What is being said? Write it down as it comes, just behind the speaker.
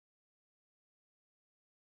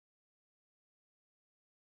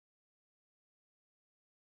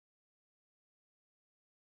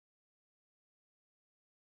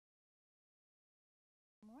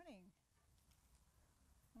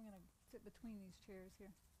sit between these chairs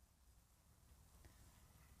here.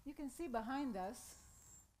 You can see behind us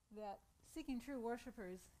that Seeking True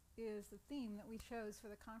Worshipers is the theme that we chose for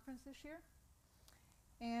the conference this year.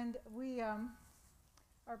 And we are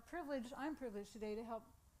privileged, I'm privileged today to help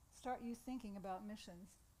start you thinking about missions.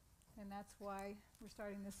 And that's why we're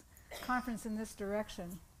starting this conference in this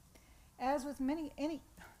direction. As with any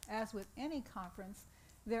conference,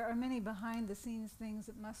 there are many behind-the-scenes things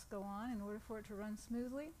that must go on in order for it to run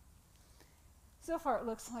smoothly. So far, it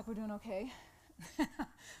looks like we're doing okay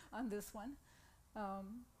on this one.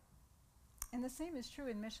 And the same is true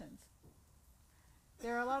in missions.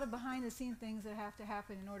 There are a lot of behind-the-scenes things that have to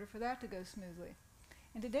happen in order for that to go smoothly.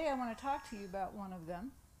 And today I want to talk to you about one of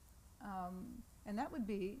them, and that would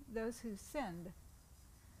be those who send.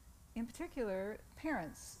 In particular,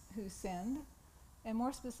 parents who send, and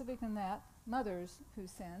more specific than that, mothers who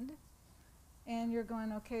send. And you're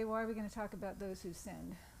going, okay, why are we going to talk about those who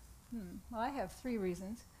send? Well, I have 3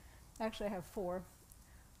 reasons. Actually, I have 4.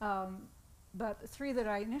 But the 3 that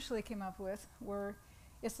I initially came up with were,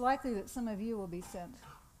 it's likely that some of you will be sent.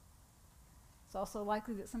 It's also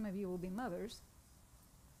likely that some of you will be mothers.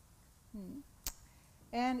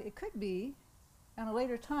 And it could be, at a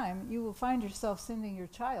later time, you will find yourself sending your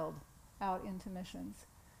child out into missions.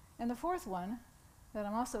 And the 4th one, that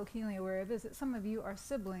I'm also keenly aware of, is that some of you are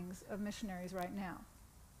siblings of missionaries right now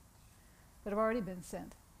that have already been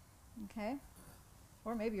sent. Okay?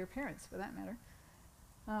 Or maybe your parents, for that matter.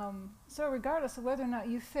 So regardless of whether or not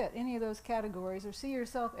you fit any of those categories or see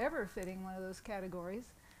yourself ever fitting one of those categories,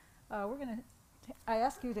 I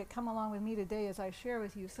ask you to come along with me today as I share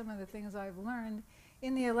with you some of the things I've learned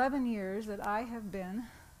in the 11 years that I have been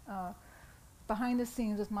behind the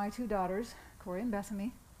scenes with my 2 daughters, Corey and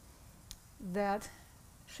Bethany, that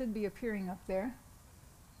should be appearing up there.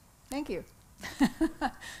 Thank you.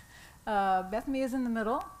 Bethany is in the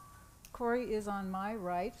middle. Corey is on my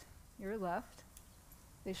right, your left.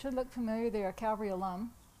 They should look familiar. They are Calvary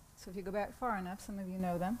alum. So if you go back far enough, some of you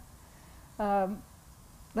know them.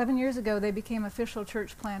 11 years ago, they became official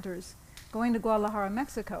church planters, going to Guadalajara,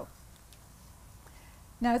 Mexico.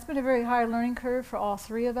 Now, it's been a very high learning curve for all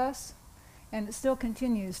 3 of us, and it still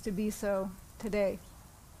continues to be so today.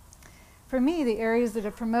 For me, the areas that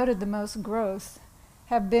have promoted the most growth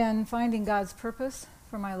have been finding God's purpose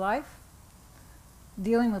for my life,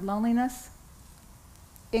 dealing with loneliness,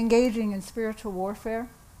 engaging in spiritual warfare,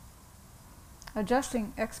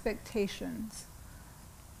 adjusting expectations,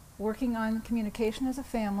 working on communication as a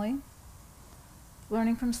family,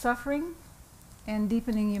 learning from suffering, and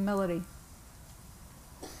deepening humility.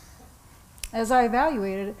 As I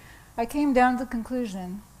evaluated it, I came down to the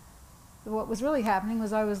conclusion that what was really happening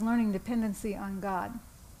was I was learning dependency on God.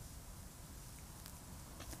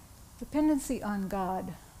 Dependency on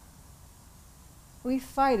God. We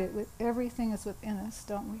fight it with everything that's within us,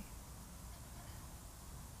 don't we?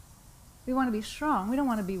 We want to be strong. We don't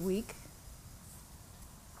want to be weak.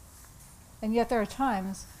 And yet there are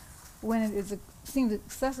times when it seems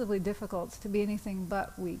excessively difficult to be anything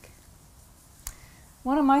but weak.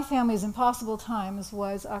 One of my family's impossible times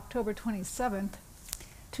was October 27th,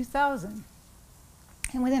 2000.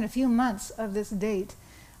 And within a few months of this date,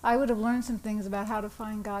 I would have learned some things about how to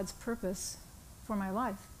find God's purpose for my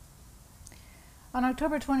life. On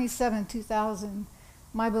October 27, 2000,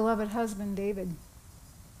 my beloved husband, David,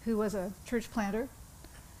 who was a church planter,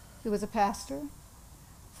 who was a pastor,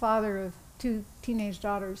 father of 2 teenage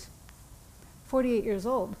daughters, 48 years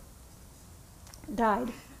old,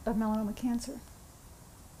 died of melanoma cancer.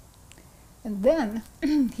 And then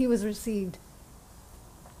he was received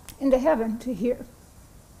into heaven to hear,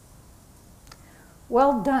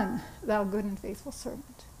 "Well done, thou good and faithful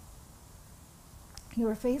servant. You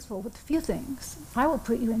are faithful with few things. I will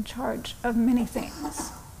put you in charge of many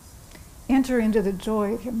things. Enter into the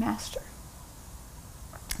joy of your master."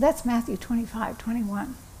 That's Matthew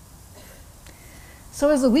 25:21. So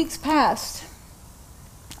as the weeks passed,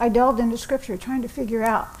 I delved into Scripture trying to figure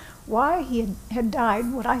out why he had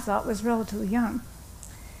died what I thought was relatively young,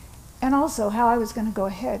 and also how I was going to go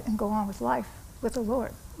ahead and go on with life with the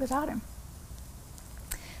Lord without him.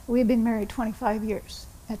 We had been married 25 years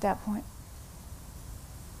at that point.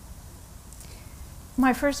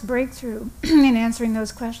 My first breakthrough in answering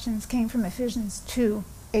those questions came from Ephesians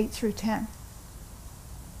 2:8-10.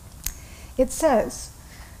 It says,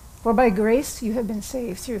 "For by grace you have been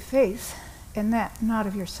saved through faith, and that not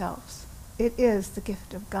of yourselves. It is the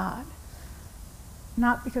gift of God,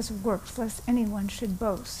 not because of works, lest anyone should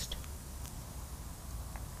boast.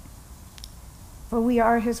 For we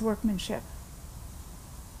are his workmanship,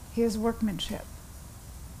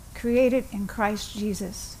 created in Christ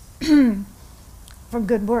Jesus, for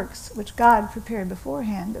good works, which God prepared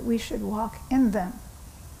beforehand that we should walk in them.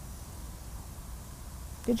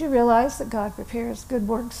 Did you realize that God prepares good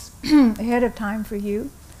works ahead of time for you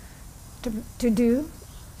to do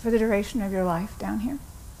for the duration of your life down here?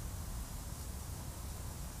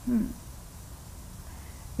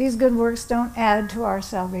 These good works don't add to our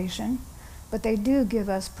salvation, but they do give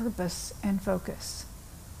us purpose and focus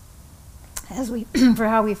as we for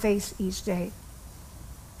how we face each day.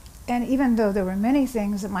 And even though there were many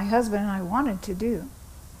things that my husband and I wanted to do,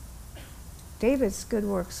 David's good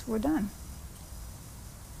works were done.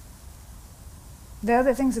 The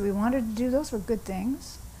other things that we wanted to do, those were good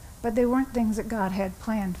things, but they weren't things that God had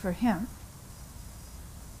planned for him.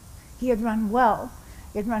 He had run well.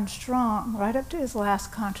 He had run strong right up to his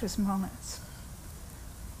last conscious moments.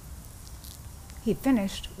 He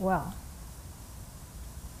finished well.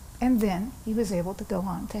 And then he was able to go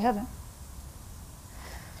on to heaven.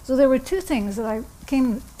 So there were two things that I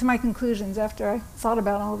came to my conclusions after I thought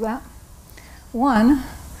about all of that. One,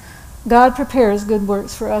 God prepares good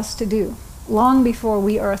works for us to do long before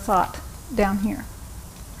we are thought down here.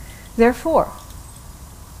 Therefore,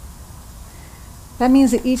 that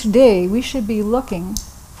means that each day we should be looking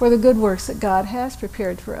for the good works that God has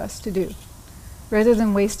prepared for us to do, rather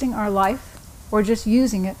than wasting our life or just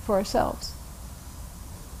using it for ourselves.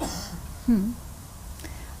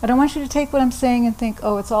 I don't want you to take what I'm saying and think,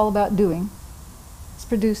 oh, it's all about doing. It's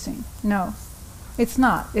producing. No, it's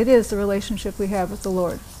not. It is the relationship we have with the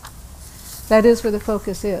Lord. That is where the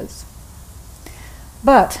focus is.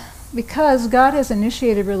 But because God has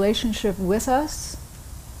initiated relationship with us,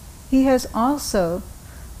 he has also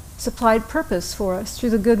supplied purpose for us through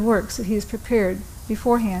the good works that he's prepared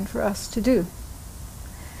beforehand for us to do.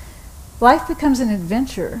 Life becomes an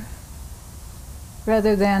adventure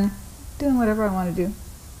rather than doing whatever I want to do.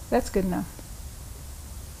 That's good enough.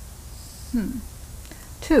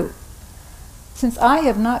 2, since I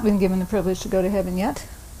have not been given the privilege to go to heaven yet,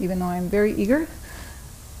 even though I am very eager,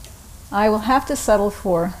 I will have to settle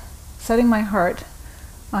for setting my heart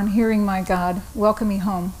on hearing my God welcome me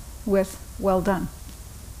home with well done,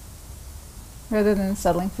 rather than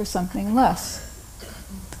settling for something less.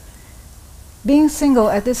 Being single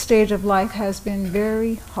at this stage of life has been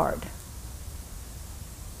very hard.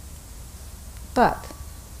 But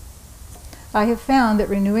I have found that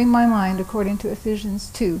renewing my mind according to Ephesians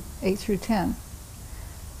 2, 8 through 10,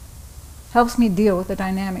 helps me deal with the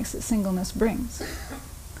dynamics that singleness brings.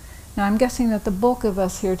 Now, I'm guessing that the bulk of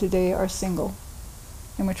us here today are single,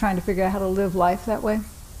 and we're trying to figure out how to live life that way.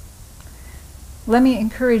 Let me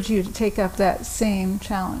encourage you to take up that same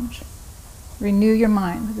challenge. Renew your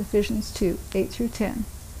mind with Ephesians 2, 8 through 10.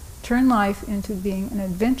 Turn life into being an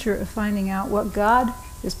adventure of finding out what God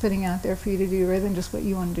is putting out there for you to do rather than just what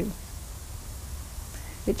you want to do.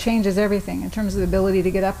 It changes everything in terms of the ability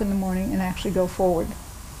to get up in the morning and actually go forward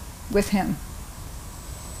with him.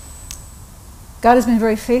 God has been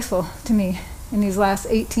very faithful to me in these last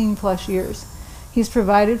 18 plus years. He's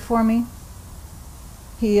provided for me.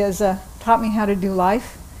 He has taught me how to do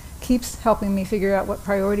life, keeps helping me figure out what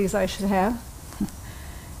priorities I should have.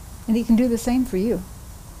 And he can do the same for you.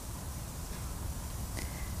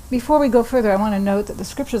 Before we go further, I want to note that the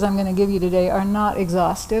scriptures I'm going to give you today are not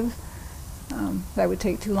exhaustive. That would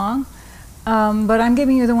take too long. But I'm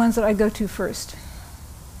giving you the ones that I go to first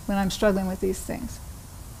when I'm struggling with these things.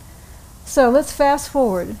 So let's fast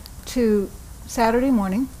forward to Saturday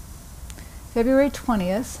morning, February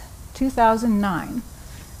 20th, 2009.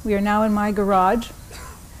 We are now in my garage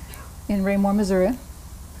in Raymore, Missouri,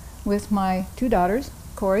 with my 2 daughters,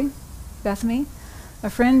 Corey, Bethany, a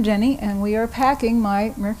friend, Jenny, and we are packing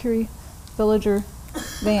my Mercury Villager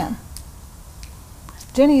van.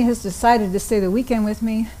 Jenny has decided to stay the weekend with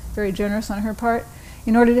me, very generous on her part,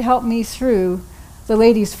 in order to help me through the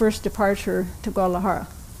ladies' first departure to Guadalajara.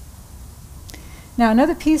 Now,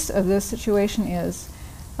 another piece of this situation is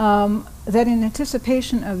that in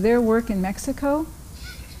anticipation of their work in Mexico,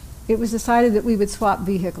 it was decided that we would swap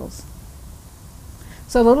vehicles.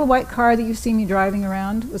 So the little white car that you see me driving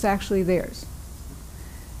around was actually theirs.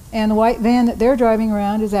 And the white van that they're driving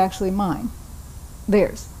around is actually mine,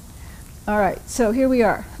 theirs. All right, so here we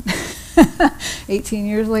are, 18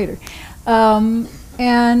 years later.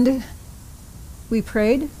 And we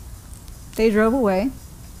prayed, they drove away,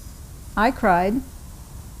 I cried,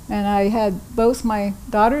 and I had both my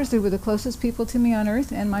daughters, who were the closest people to me on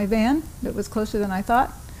earth, and my van, that was closer than I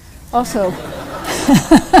thought, also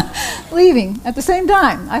leaving at the same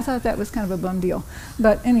time. I thought that was kind of a bum deal.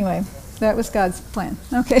 But anyway, that was God's plan.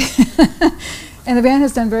 Okay. And the van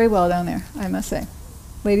has done very well down there, I must say.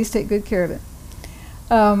 Ladies take good care of it.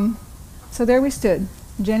 So there we stood,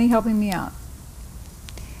 Jenny helping me out.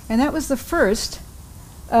 And that was the first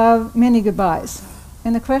of many goodbyes.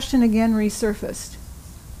 And the question again resurfaced.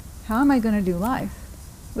 How am I going to do life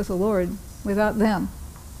with the Lord without them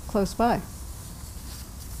close by?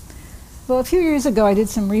 Well, a few years ago I did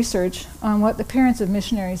some research on what the parents of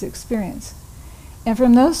missionaries experience. And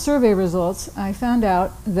from those survey results, I found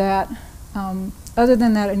out that other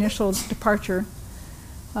than that initial departure,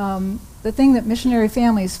 the thing that missionary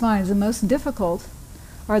families find is the most difficult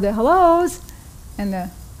are the hellos and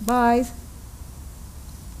the byes.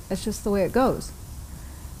 That's just the way it goes.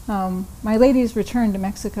 My ladies returned to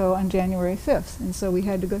Mexico on January 5th, and so we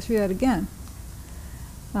had to go through that again.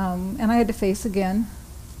 And I had to face again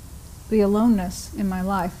the aloneness in my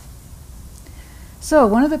life. So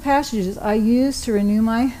one of the passages I use to renew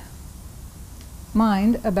my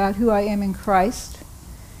mind about who I am in Christ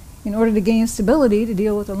in order to gain stability to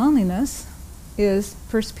deal with the loneliness is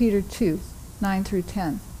 1 Peter 2, 9 through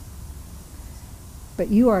 10. But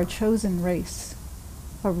you are a chosen race,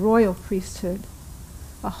 a royal priesthood,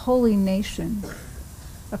 a holy nation,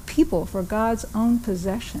 a people for God's own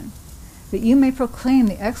possession, that you may proclaim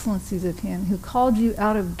the excellencies of him who called you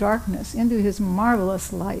out of darkness into his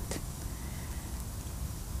marvelous light.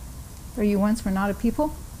 For you once were not a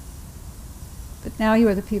people, but now you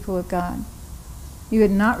are the people of God. You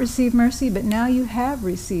had not received mercy, but now you have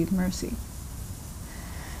received mercy.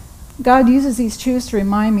 God uses these truths to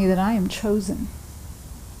remind me that I am chosen,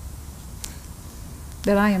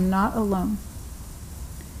 that I am not alone.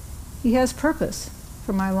 He has purpose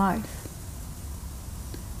for my life.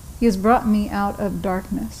 He has brought me out of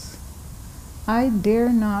darkness. I dare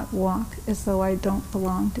not walk as though I don't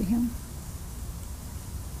belong to him.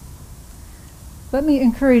 Let me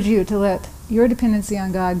encourage you to let your dependency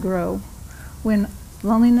on God grow when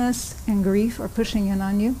loneliness and grief are pushing in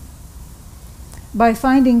on you, by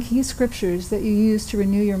finding key scriptures that you use to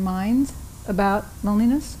renew your mind about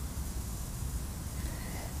loneliness.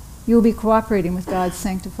 You will be cooperating with God's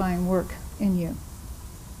sanctifying work in you.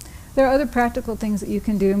 There are other practical things that you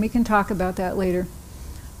can do, and we can talk about that later.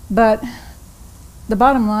 But the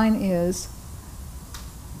bottom line is,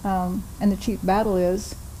 and the chief battle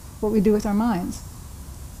is, what we do with our minds,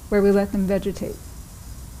 where we let them vegetate.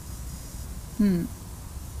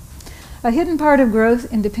 A hidden part of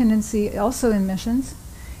growth in dependency, also in missions,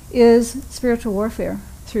 is spiritual warfare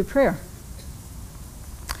through prayer.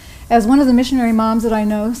 As one of the missionary moms that I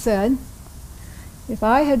know said, if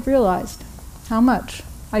I had realized how much,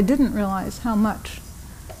 I didn't realize how much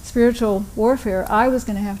spiritual warfare I was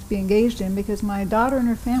going to have to be engaged in because my daughter and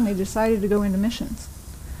her family decided to go into missions.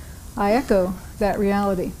 I echo that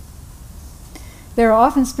reality. There are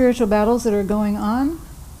often spiritual battles that are going on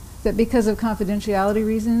that because of confidentiality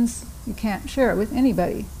reasons, you can't share it with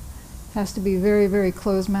anybody. It has to be very, very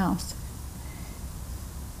closed-mouthed.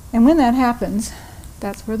 And when that happens,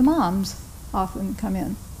 that's where the moms often come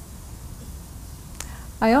in.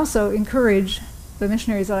 I also encourage the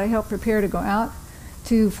missionaries that I help prepare to go out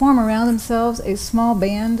to form around themselves a small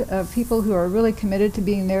band of people who are really committed to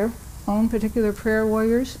being their own particular prayer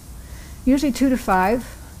warriors. Usually 2 to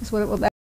 5 is what it will